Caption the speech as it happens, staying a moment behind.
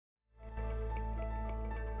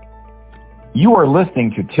You are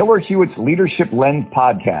listening to Tiller Hewitt's Leadership Lens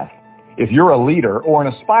podcast. If you're a leader or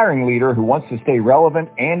an aspiring leader who wants to stay relevant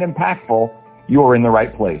and impactful, you are in the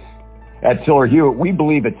right place. At Tiller Hewitt, we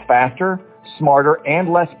believe it's faster, smarter,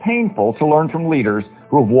 and less painful to learn from leaders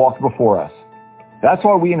who have walked before us. That's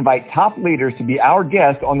why we invite top leaders to be our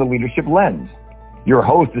guest on the Leadership Lens. Your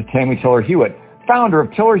host is Tammy Tiller Hewitt, founder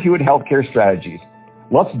of Tiller Hewitt Healthcare Strategies.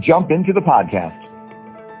 Let's jump into the podcast.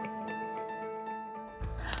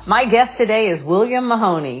 My guest today is William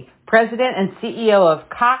Mahoney, President and CEO of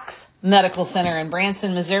Cox Medical Center in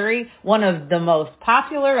Branson, Missouri, one of the most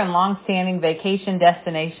popular and long-standing vacation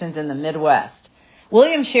destinations in the Midwest.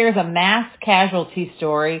 William shares a mass casualty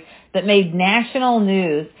story that made national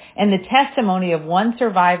news and the testimony of one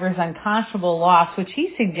survivor's unconscionable loss, which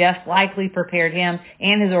he suggests likely prepared him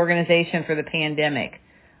and his organization for the pandemic.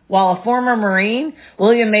 While a former Marine,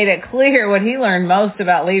 William made it clear what he learned most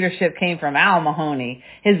about leadership came from Al Mahoney,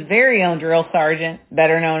 his very own drill sergeant,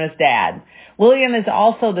 better known as Dad. William is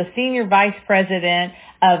also the Senior Vice President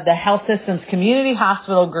of the Health Systems Community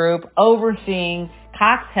Hospital Group, overseeing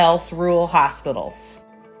Cox Health's rural hospitals.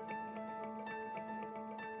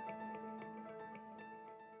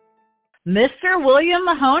 Mr. William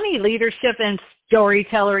Mahoney, leadership and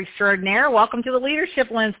storyteller extraordinaire, welcome to the Leadership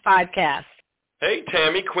Lens podcast. Hey,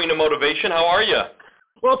 Tammy, Queen of Motivation. How are you?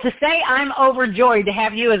 Well, to say I'm overjoyed to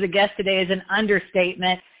have you as a guest today is an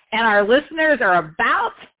understatement, and our listeners are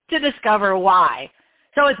about to discover why.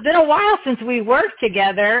 So it's been a while since we worked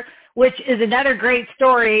together, which is another great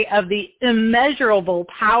story of the immeasurable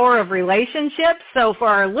power of relationships. So for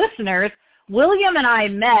our listeners, William and I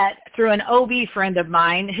met through an OB friend of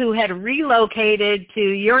mine who had relocated to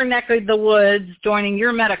your neck of the woods, joining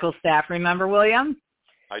your medical staff. Remember, William?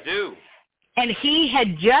 I do. And he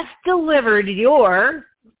had just delivered your,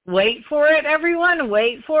 wait for it, everyone,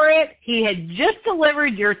 wait for it. He had just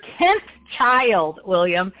delivered your 10th child,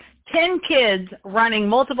 William, 10 kids running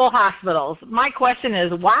multiple hospitals. My question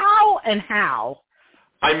is, wow and how?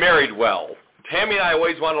 I married well. Tammy and I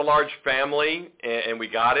always wanted a large family, and we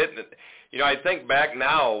got it. You know, I think back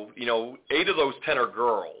now, 8 of those 10 are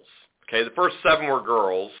girls. Okay, the first 7 were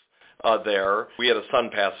girls there. We had a son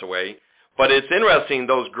pass away. But it's interesting,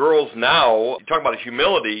 those girls now, you talk about the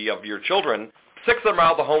humility of your children, 6 of them are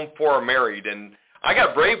out of the home, 4 are married. And I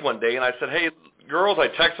got brave one day, and I said, hey, girls, I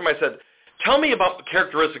texted them, I said, tell me about the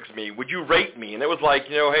characteristics of me. Would you rate me? And it was like,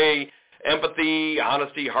 hey, empathy,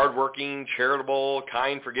 honesty, hardworking, charitable,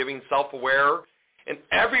 kind, forgiving, self-aware. And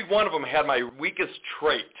every one of them had my weakest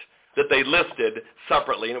trait that they listed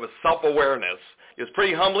separately, and it was self-awareness. It was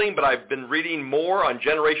pretty humbling, but I've been reading more on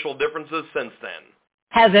generational differences since then.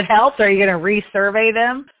 Has it helped? Are you going to resurvey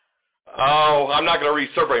them? Oh, I'm not going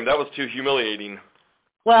to resurvey them. That was too humiliating.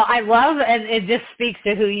 Well, I love, and it just speaks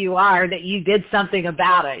to who you are, that you did something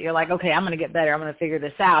about it. You're like, okay, I'm going to get better. I'm going to figure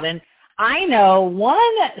this out. And I know one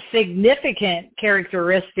significant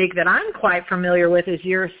characteristic that I'm quite familiar with is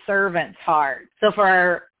your servant's heart. So for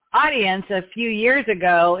our audience, a few years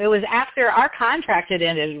ago, it was after our contract had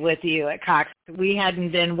ended with you at Cox. We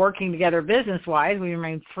hadn't been working together business-wise. We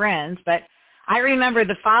remained friends, but I remember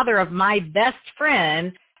the father of my best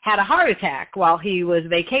friend had a heart attack while he was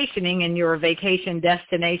vacationing in your vacation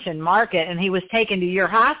destination market, and he was taken to your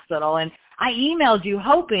hospital. And I emailed you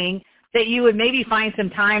hoping that you would maybe find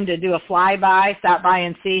some time to do a flyby, stop by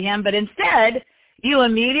and see him. But instead, you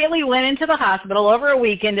immediately went into the hospital over a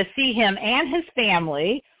weekend to see him and his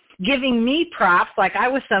family, giving me props like I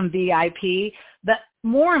was some VIP. But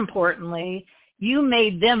more importantly, you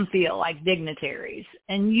made them feel like dignitaries,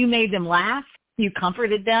 and you made them laugh. You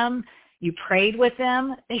comforted them. You prayed with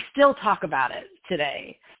them. They still talk about it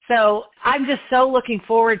today. So I'm just so looking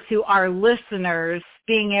forward to our listeners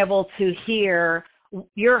being able to hear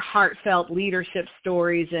your heartfelt leadership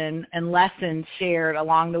stories and lessons shared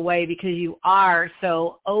along the way, because you are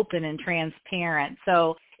so open and transparent.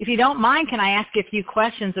 So if you don't mind, can I ask a few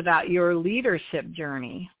questions about your leadership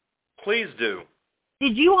journey? Please do.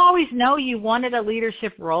 Did you always know you wanted a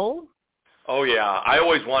leadership role? Oh, yeah. I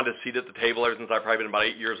always wanted a seat at the table ever since I've probably been about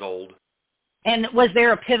 8 years old. And was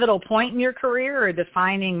there a pivotal point in your career or a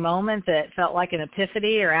defining moment that felt like an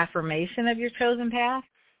epiphany or affirmation of your chosen path?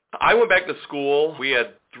 I went back to school. We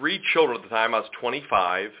had 3 children at the time. I was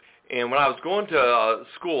 25. And when I was going to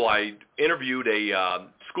school, I interviewed a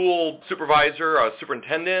school supervisor, a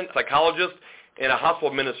superintendent, psychologist, and a hospital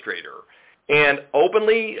administrator. And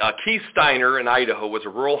openly, Keith Steiner in Idaho was a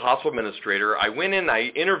rural hospital administrator. I went in, I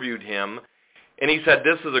interviewed him, and he said,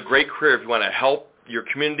 this is a great career if you want to help your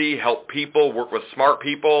community, help people, work with smart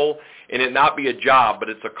people, and it not be a job, but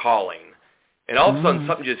it's a calling. And all of a sudden,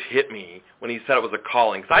 something just hit me when he said it was a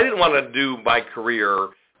calling. Because I didn't want to do my career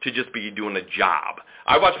to just be doing a job.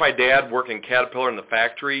 I watched my dad work in Caterpillar in the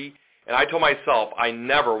factory, and I told myself I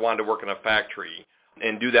never wanted to work in a factory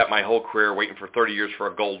and do that my whole career, waiting for 30 years for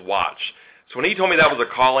a gold watch. So when he told me that was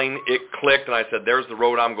a calling, it clicked, and I said, there's the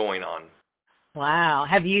road I'm going on. Wow.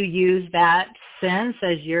 Have you used that since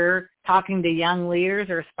as you're talking to young leaders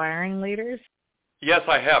or aspiring leaders? Yes,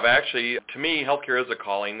 I have. Actually, to me, healthcare is a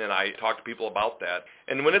calling, and I talk to people about that.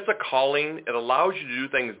 And when it's a calling, it allows you to do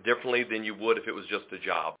things differently than you would if it was just a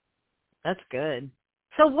job. That's good.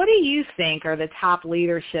 So what do you think are the top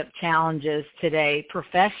leadership challenges today,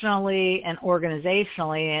 professionally and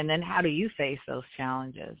organizationally, and then how do you face those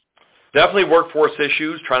challenges? Definitely workforce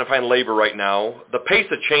issues, trying to find labor right now. The pace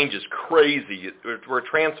of change is crazy. We're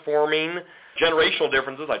transforming. Generational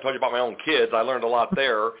differences, I told you about my own kids. I learned a lot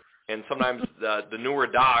there. And sometimes the newer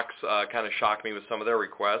docs kind of shock me with some of their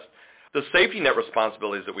requests. The safety net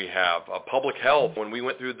responsibilities that we have, public health. When we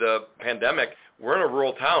went through the pandemic, we're in a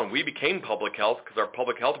rural town. We became public health because our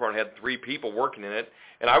public health department had 3 people working in it.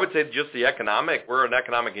 And I would say just the economic, we're an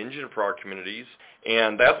economic engine for our communities,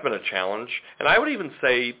 and that's been a challenge. And I would even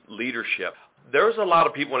say leadership. There's a lot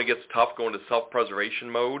of people when it gets tough going to self-preservation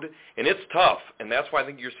mode, and it's tough. And that's why I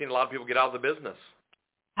think you're seeing a lot of people get out of the business.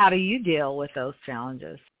 How do you deal with those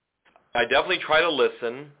challenges? I definitely try to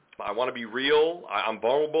listen. I want to be real. I'm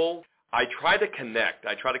vulnerable. I try to connect.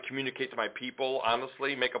 I try to communicate to my people,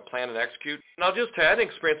 honestly, make a plan and execute. And I'll just add an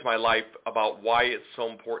experience in my life about why it's so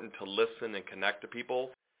important to listen and connect to people.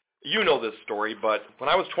 You know this story, but when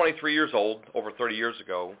I was 23 years old, over 30 years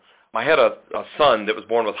ago, I had a son that was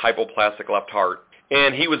born with hypoplastic left heart.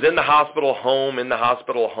 And he was in the hospital home,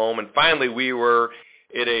 and finally we were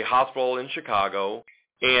at a hospital in Chicago,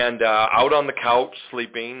 and out on the couch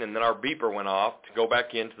sleeping, and then our beeper went off to go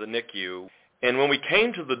back into the NICU. And when we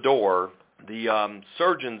came to the door, the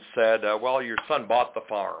surgeon said, well, your son bought the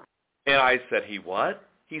farm. And I said, he what?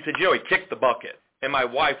 He said, he kicked the bucket. And my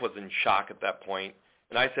wife was in shock at that point.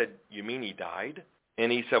 And I said, you mean he died?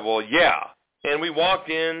 And he said, well, yeah. And we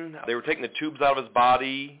walked in. They were taking the tubes out of his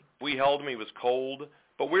body. We held him. He was cold.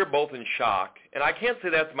 But we were both in shock. And I can't say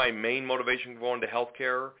that's my main motivation going to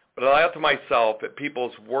healthcare. But I thought to myself, at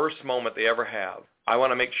people's worst moment they ever have, I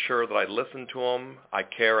want to make sure that I listen to them, I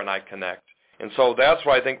care, and I connect. And so that's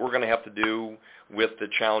what I think we're going to have to do with the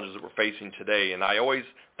challenges that we're facing today. And I always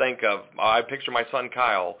I picture my son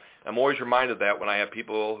Kyle. I'm always reminded of that when I have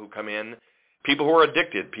people who come in, people who are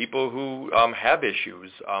addicted, people who have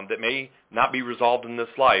issues that may not be resolved in this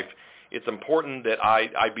life. It's important that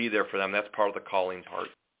I be there for them. That's part of the calling part.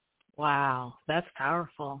 Wow, that's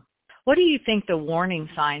powerful. What do you think the warning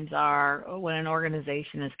signs are when an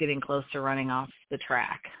organization is getting close to running off the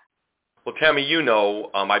track? Well, Tammy,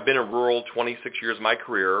 I've been in rural 26 years of my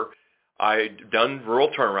career. I've done rural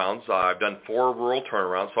turnarounds. I've done 4 rural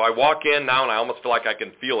turnarounds. So I walk in now and I almost feel like I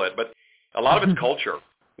can feel it. But a lot of it's culture.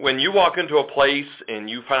 When you walk into a place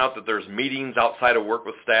and you find out that there's meetings outside of work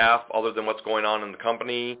with staff other than what's going on in the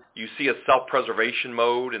company, you see a self-preservation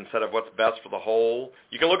mode instead of what's best for the whole.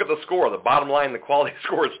 You can look at the score. The bottom line, the quality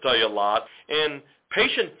scores tell you a lot. And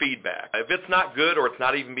patient feedback. If it's not good or it's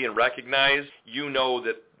not even being recognized, you know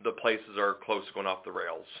that the places are close to going off the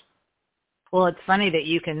rails. Well, it's funny that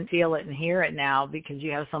you can feel it and hear it now because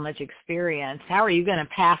you have so much experience. How are you going to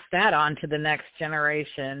pass that on to the next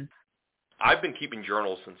generation? I've been keeping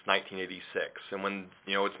journals since 1986, and when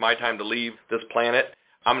it's my time to leave this planet,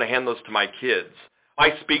 I'm going to hand those to my kids.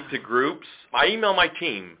 I speak to groups. I email my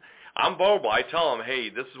team. I'm vulnerable. I tell them, hey,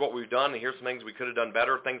 this is what we've done, and here's some things we could have done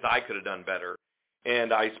better, things I could have done better.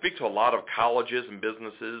 And I speak to a lot of colleges and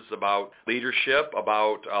businesses about leadership,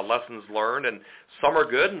 about lessons learned, and some are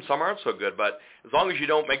good and some aren't so good. But as long as you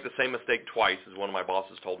don't make the same mistake twice, as one of my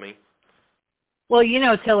bosses told me. Well,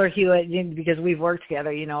 Tiller Hewitt, because we've worked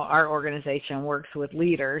together, our organization works with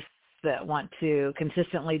leaders that want to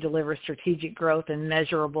consistently deliver strategic growth and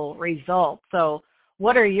measurable results. So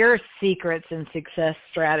what are your secrets and success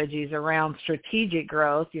strategies around strategic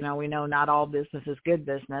growth? We know not all business is good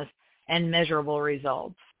business, and measurable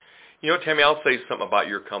results. Tammy, I'll say something about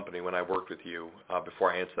your company when I worked with you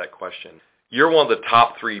before I answer that question. You're one of the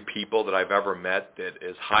top 3 people that I've ever met that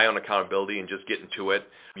is high on accountability and just getting to it.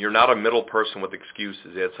 You're not a middle person with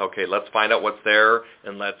excuses. It's, okay, let's find out what's there,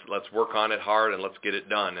 and let's work on it hard, and let's get it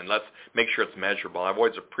done, and let's make sure it's measurable. I've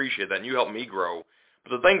always appreciated that, and you helped me grow.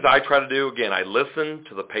 But the things I try to do, again, I listen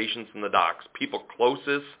to the patients and the docs, people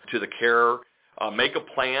closest to the care, make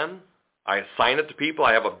a plan. I assign it to people.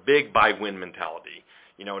 I have a big buy-win mentality.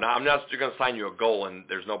 Now I'm not just going to assign you a goal and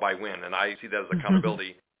there's no buy-win, and I see that as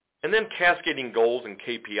accountability. And then cascading goals and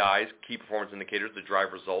KPIs, key performance indicators that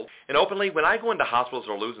drive results. And openly, when I go into hospitals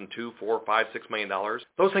that are losing $2, $4, $5, $6 million,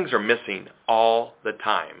 those things are missing all the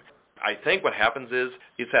time. I think what happens is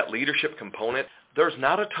it's that leadership component. There's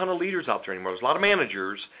not a ton of leaders out there anymore. There's a lot of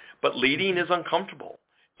managers, but leading is uncomfortable.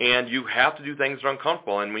 And you have to do things that are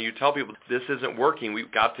uncomfortable. And when you tell people this isn't working,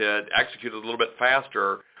 we've got to execute it a little bit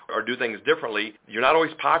faster or do things differently, you're not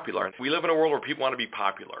always popular. We live in a world where people want to be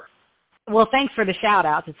popular. Well, thanks for the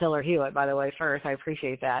shout-out to Tiller Hewitt, by the way, first. I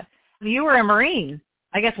appreciate that. You were a Marine.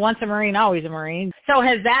 I guess once a Marine, always a Marine. So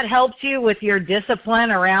has that helped you with your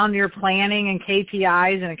discipline around your planning and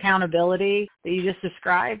KPIs and accountability that you just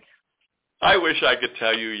described? I wish I could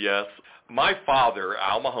tell you yes. My father,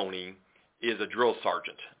 Al Mahoney, is a drill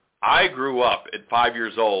sergeant. I grew up at 5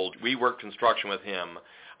 years old. We worked construction with him.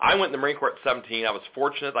 I went in the Marine Corps at 17. I was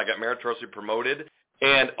fortunate. I got meritoriously promoted.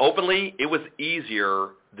 And openly, it was easier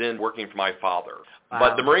than working for my father. Wow.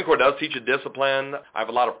 But the Marine Corps does teach a discipline. I have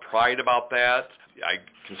a lot of pride about that. I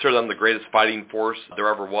consider them the greatest fighting force there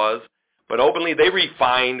ever was. But openly, they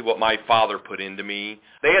refined what my father put into me.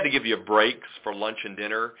 They had to give you breaks for lunch and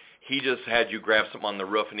dinner. He just had you grab something on the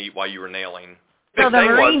roof and eat while you were nailing. So the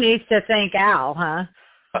Marine needs to thank Al, huh?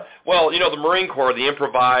 Well, the Marine Corps, the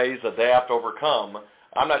improvise, adapt, overcome.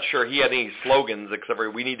 I'm not sure he had any slogans except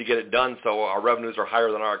for we need to get it done so our revenues are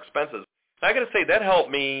higher than our expenses. I got to say, that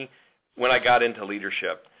helped me when I got into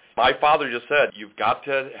leadership. My father just said, you've got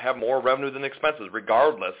to have more revenue than expenses,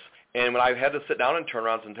 regardless. And when I had to sit down in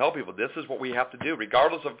turnarounds and tell people, this is what we have to do,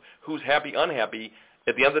 regardless of who's happy, unhappy,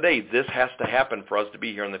 at the end of the day, this has to happen for us to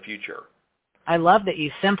be here in the future. I love that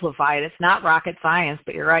you simplify it. It's not rocket science,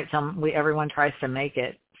 but you're right. Everyone tries to make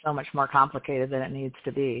it so much more complicated than it needs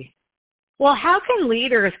to be. Well, how can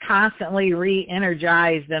leaders constantly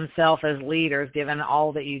re-energize themselves as leaders, given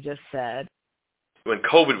all that you just said? When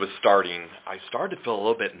COVID was starting, I started to feel a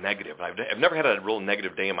little bit negative. I've never had a real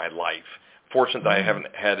negative day in my life. Fortunate that I haven't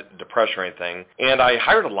had depression or anything. And I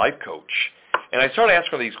hired a life coach. And I started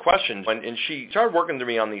asking her these questions, and she started working to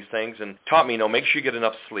me on these things and taught me, make sure you get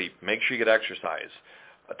enough sleep, make sure you get exercise.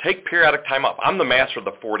 Take periodic time off. I'm the master of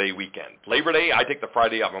the 4-day weekend. Labor Day, I take the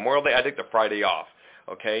Friday off. Memorial Day, I take the Friday off.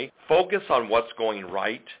 Okay? Focus on what's going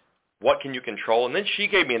right. What can you control? And then she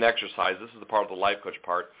gave me an exercise. This is the part of the life coach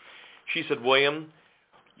part. She said, William,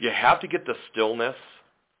 you have to get the stillness,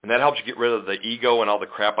 and that helps you get rid of the ego and all the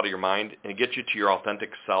crap out of your mind, and it gets you to your authentic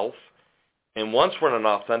self. And once we're in an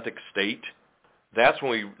authentic state, that's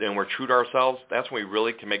when we're true to ourselves, that's when we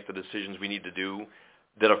really can make the decisions we need to do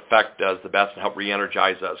that affect us the best and help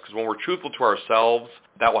re-energize us. Because when we're truthful to ourselves,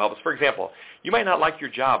 that will help us. For example, you might not like your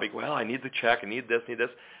job. You go, well, I need the check, I need this, I need this.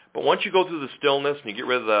 But once you go through the stillness and you get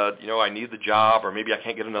rid of the, I need the job, or maybe I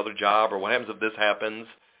can't get another job, or what happens if this happens,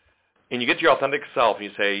 and you get to your authentic self and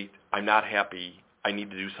you say, I'm not happy, I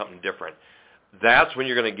need to do something different. That's when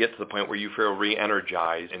you're going to get to the point where you feel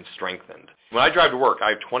re-energized and strengthened. When I drive to work, I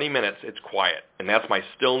have 20 minutes, it's quiet, and that's my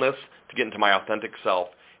stillness to get into my authentic self.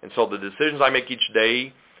 And so the decisions I make each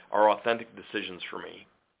day are authentic decisions for me.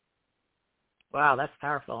 Wow, that's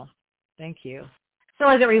powerful. Thank you. So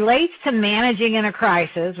as it relates to managing in a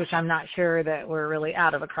crisis, which I'm not sure that we're really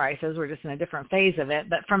out of a crisis, we're just in a different phase of it,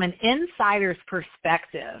 but from an insider's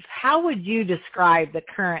perspective, how would you describe the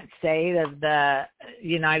current state of the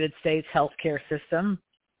United States healthcare system?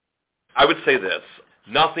 I would say this: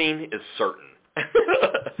 nothing is certain.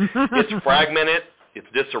 It's fragmented, it's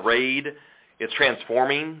disarrayed, it's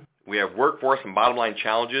transforming. We have workforce and bottom line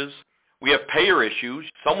challenges. We have payer issues.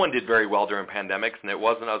 Someone did very well during pandemics, and it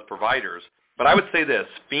wasn't us providers. But I would say this: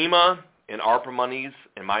 FEMA and ARPA monies,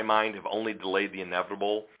 in my mind, have only delayed the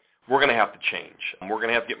inevitable. We're going to have to change. We're going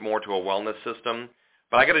to have to get more to a wellness system.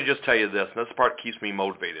 But I got to just tell you this, and this part keeps me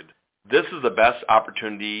motivated. This is the best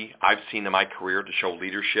opportunity I've seen in my career to show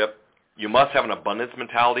leadership. You must have an abundance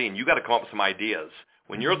mentality, and you got to come up with some ideas.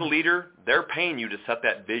 When you're the leader, they're paying you to set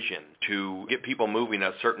that vision, to get people moving in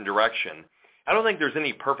a certain direction. I don't think there's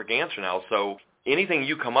any perfect answer now, so anything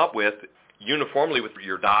you come up with uniformly with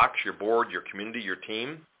your docs, your board, your community, your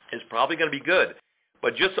team is probably going to be good.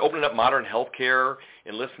 But just opening up modern healthcare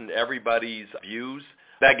and listening to everybody's views,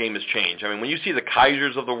 that game has changed. I mean, when you see the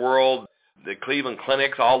Kaisers of the world, the Cleveland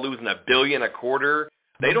Clinics all losing $1 billion a quarter,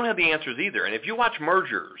 they don't have the answers either. And if you watch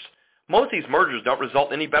mergers, most of these mergers don't result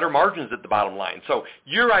in any better margins at the bottom line. So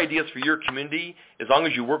your ideas for your community, as long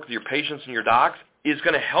as you work with your patients and your docs, is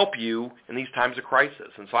going to help you in these times of crisis.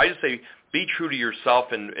 And so I just say, be true to yourself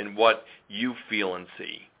and what you feel and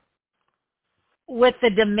see. With the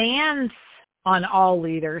demands on all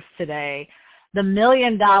leaders today, the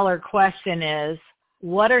million-dollar question is,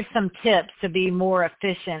 what are some tips to be more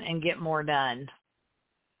efficient and get more done?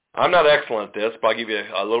 I'm not excellent at this, but I'll give you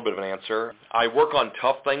a little bit of an answer. I work on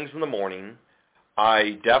tough things in the morning.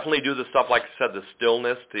 I definitely do the stuff, like I said, the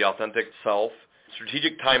stillness, the authentic self.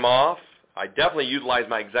 Strategic time off. I definitely utilize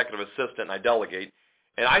my executive assistant, and I delegate.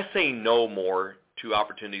 And I say no more to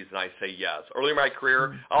opportunities than I say yes. Earlier in my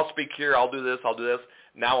career, I'll speak here, I'll do this.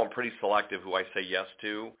 Now I'm pretty selective who I say yes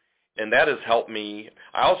to, and that has helped me.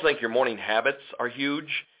 I also think your morning habits are huge.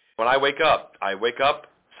 When I wake up,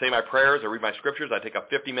 say my prayers, I read my scriptures, I take a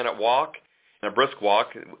 50-minute walk, and a brisk walk.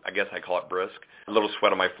 I guess I call it brisk. A little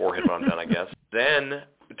sweat on my forehead when I'm done, I guess. Then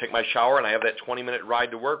take my shower, and I have that 20-minute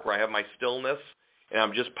ride to work where I have my stillness, and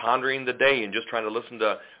I'm just pondering the day and just trying to listen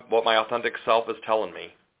to what my authentic self is telling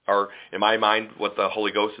me, or in my mind, what the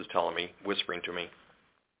Holy Ghost is telling me, whispering to me.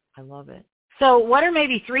 I love it. So what are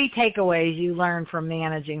maybe 3 takeaways you learned from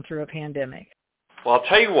managing through a pandemic? Well, I'll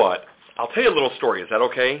tell you what. I'll tell you a little story. Is that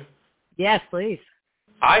okay? Yes, please.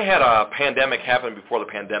 I had a pandemic happen before the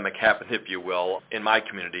pandemic happened, if you will, in my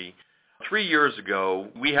community. 3 years ago,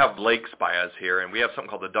 we have lakes by us here, and we have something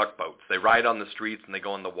called the duck boats. They ride on the streets, and they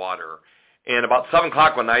go in the water. And about 7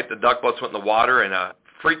 o'clock one night, the duck boats went in the water, and a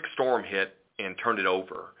freak storm hit and turned it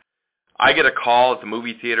over. I get a call at the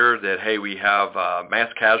movie theater that, hey, we have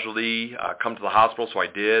mass casualty, come to the hospital, so I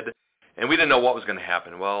did. And we didn't know what was going to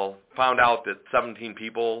happen. Well, found out that 17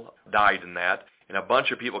 people died in that, and a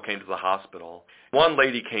bunch of people came to the hospital. One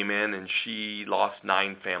lady came in, and she lost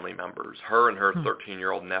 9 family members, her and her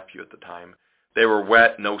 13-year-old nephew at the time. They were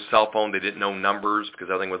wet, no cell phone. They didn't know numbers because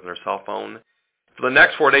everything was in their cell phone. For the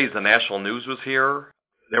next 4 days, the national news was here.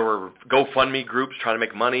 There were GoFundMe groups trying to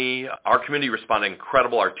make money. Our community responded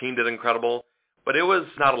incredible. Our team did incredible. But it was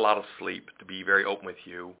not a lot of sleep, to be very open with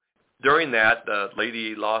you. During that, the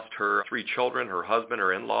lady lost her 3 children, her husband,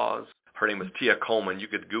 her in-laws. Her name was Tia Coleman. You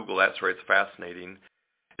could Google that story. It's fascinating.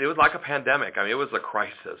 It was like a pandemic. I mean, it was a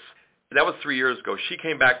crisis. That was 3 years ago. She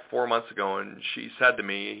came back 4 months ago, and she said to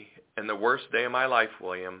me, "In the worst day of my life,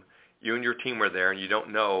 William, you and your team were there, and you don't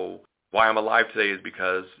know why I'm alive today is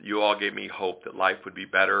because you all gave me hope that life would be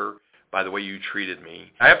better by the way you treated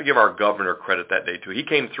me." I have to give our governor credit that day, too. He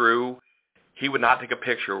came through. He would not take a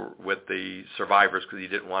picture with the survivors because he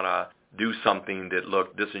didn't want to do something that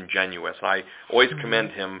looked disingenuous. I always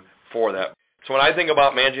commend him for that. So when I think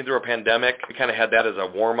about managing through a pandemic, we kind of had that as a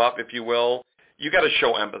warm-up, if you will. You got to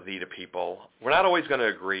show empathy to people. We're not always going to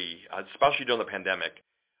agree, especially during the pandemic.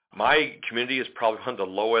 My community is probably one of the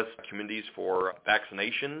lowest communities for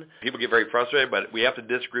vaccination. People get very frustrated, but we have to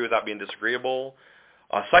disagree without being disagreeable.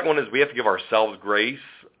 Second one is we have to give ourselves grace.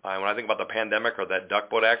 When I think about the pandemic or that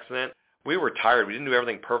duck boat accident, we were tired. We didn't do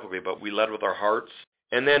everything perfectly, but we led with our hearts.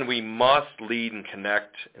 And then we must lead and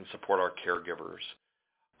connect and support our caregivers.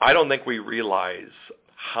 I don't think we realize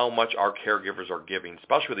how much our caregivers are giving,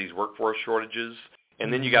 especially with these workforce shortages.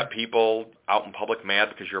 And then you got people out in public mad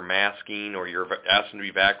because you're masking or you're asking to be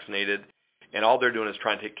vaccinated, and all they're doing is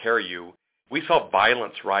trying to take care of you. We saw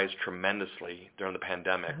violence rise tremendously during the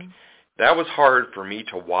pandemic. Mm-hmm. That was hard for me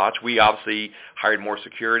to watch. We obviously hired more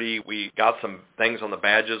security. We got some things on the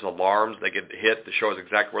badges, alarms. They get hit to show us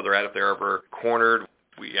exactly where they're at if they're ever cornered.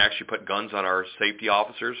 We actually put guns on our safety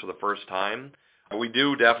officers for the first time. We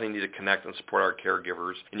do definitely need to connect and support our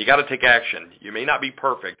caregivers. And you got to take action. You may not be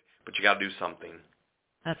perfect, but you got to do something.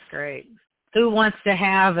 That's great. Who wants to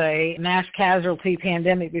have a mass casualty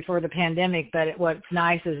pandemic before the pandemic? But what's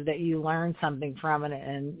nice is that you learned something from it,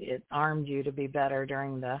 and it armed you to be better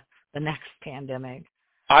during the next pandemic.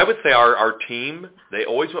 I would say our team, they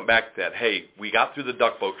always went back to that, hey, we got through the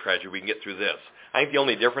duck boat tragedy, we can get through this. I think the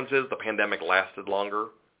only difference is the pandemic lasted longer.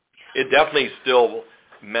 It definitely still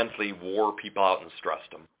mentally wore people out and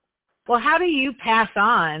stressed them. Well, how do you pass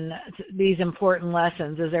on these important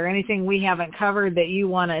lessons? Is there anything we haven't covered that you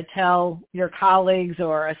want to tell your colleagues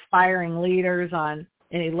or aspiring leaders on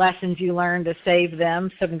any lessons you learned to save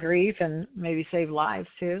them some grief and maybe save lives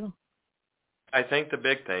too? I think the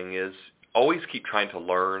big thing is always keep trying to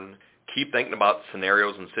learn, keep thinking about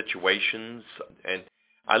scenarios and situations. And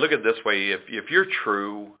I look at it this way, if you're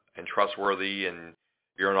true and trustworthy and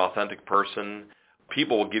you're an authentic person,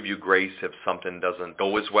 people will give you grace if something doesn't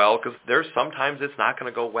go as well, because there's sometimes it's not going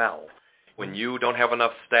to go well. When you don't have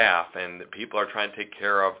enough staff and people are trying to take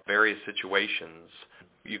care of various situations,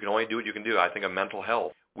 you can only do what you can do. I think of mental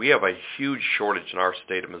health. We have a huge shortage in our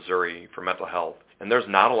state of Missouri for mental health, and there's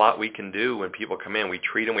not a lot we can do when people come in. We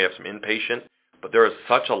treat them. We have some inpatient, but there is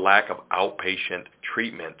such a lack of outpatient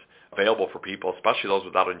treatment available for people, especially those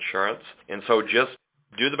without insurance. And so just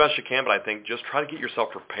do the best you can, but I think just try to get yourself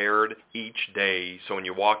prepared each day so when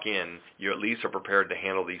you walk in, you at least are prepared to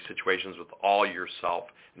handle these situations with all yourself,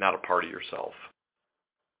 not a part of yourself.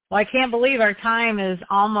 Well, I can't believe our time is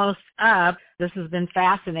almost up. This has been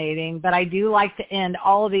fascinating, but I do like to end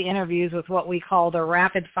all of the interviews with what we call the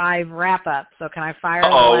rapid 5 wrap-up. So can I fire the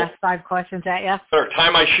last 5 questions at you? Better tie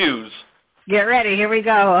my shoes. Get ready. Here we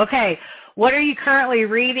go. Okay. What are you currently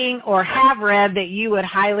reading or have read that you would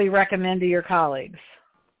highly recommend to your colleagues?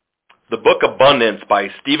 The book Abundance by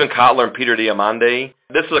Stephen Kotler and Peter Diamandis.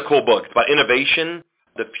 This is a cool book. It's about innovation.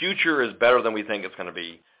 The future is better than we think it's going to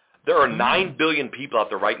be. There are 9 billion people out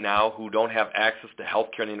there right now who don't have access to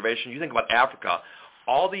healthcare and innovation. You think about Africa.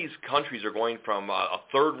 All these countries are going from a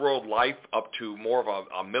third world life up to more of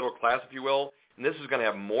a middle class, if you will. And this is going to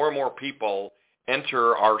have more and more people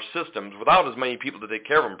enter our systems without as many people to take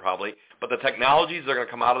care of them probably. But the technologies that are going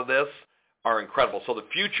to come out of this are incredible. So the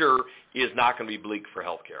future is not going to be bleak for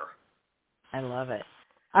healthcare. I love it.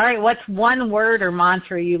 All right. What's one word or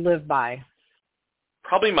mantra you live by?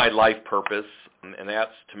 Probably my life purpose. And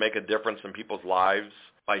that's to make a difference in people's lives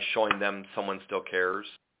by showing them someone still cares.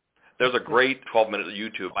 There's a great 12-minute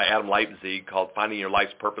YouTube by Adam Leipzig called Finding Your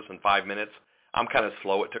Life's Purpose in 5 minutes. I'm kind of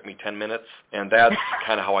slow. It took me 10 minutes. And that's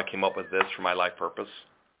kind of how I came up with this for my life purpose.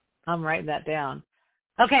 I'm writing that down.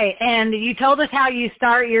 Okay, and you told us how you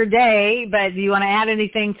start your day, but do you want to add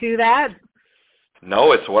anything to that?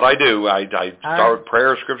 No, it's what I do. I start with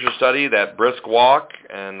prayer, scripture study, that brisk walk,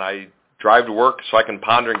 and I drive to work so I can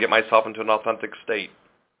ponder and get myself into an authentic state.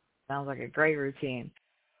 Sounds like a great routine.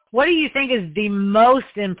 What do you think is the most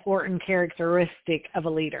important characteristic of a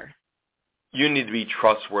leader? You need to be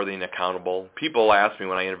trustworthy and accountable. People ask me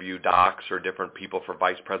when I interview docs or different people for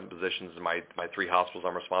vice president positions in my 3 hospitals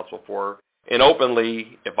I'm responsible for. And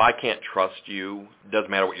openly, if I can't trust you, it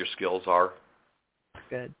doesn't matter what your skills are.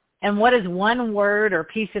 Good. And what is one word or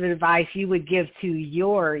piece of advice you would give to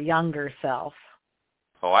your younger self?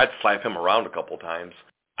 Oh, I'd slap him around a couple times.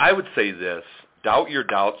 I would say this: doubt your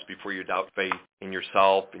doubts before you doubt faith in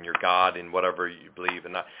yourself, in your God, in whatever you believe.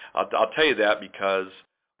 And I'll tell you that because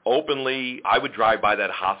openly, I would drive by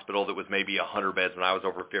that hospital that was maybe 100 beds when I was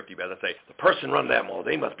over 50 beds. I'd say, the person running that mall,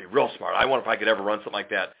 they must be real smart. I wonder if I could ever run something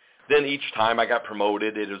like that. Then each time I got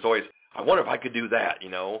promoted, it was always, I wonder if I could do that, you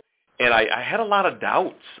know. And I had a lot of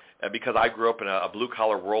doubts because I grew up in a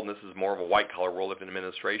blue-collar world, and this is more of a white-collar world in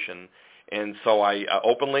administration. And so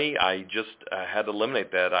I just had to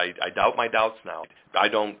eliminate that. I doubt my doubts now. I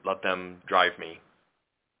don't let them drive me.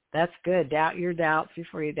 That's good. Doubt your doubts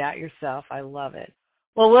before you doubt yourself. I love it.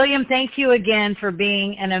 Well, William, thank you again for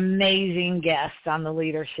being an amazing guest on the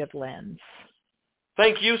Leadership Lens.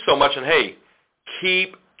 Thank you so much. And, hey,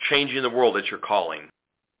 keep changing the world. It's your calling.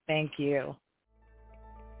 Thank you.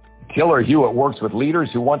 Tiller Hewitt works with leaders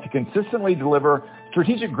who want to consistently deliver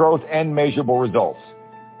strategic growth and measurable results.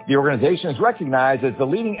 The organization is recognized as the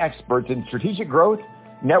leading experts in strategic growth,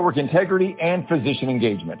 network integrity, and physician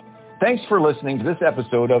engagement. Thanks for listening to this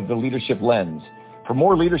episode of The Leadership Lens. For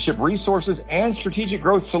more leadership resources and strategic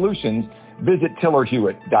growth solutions, visit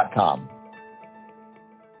tillerhewitt.com.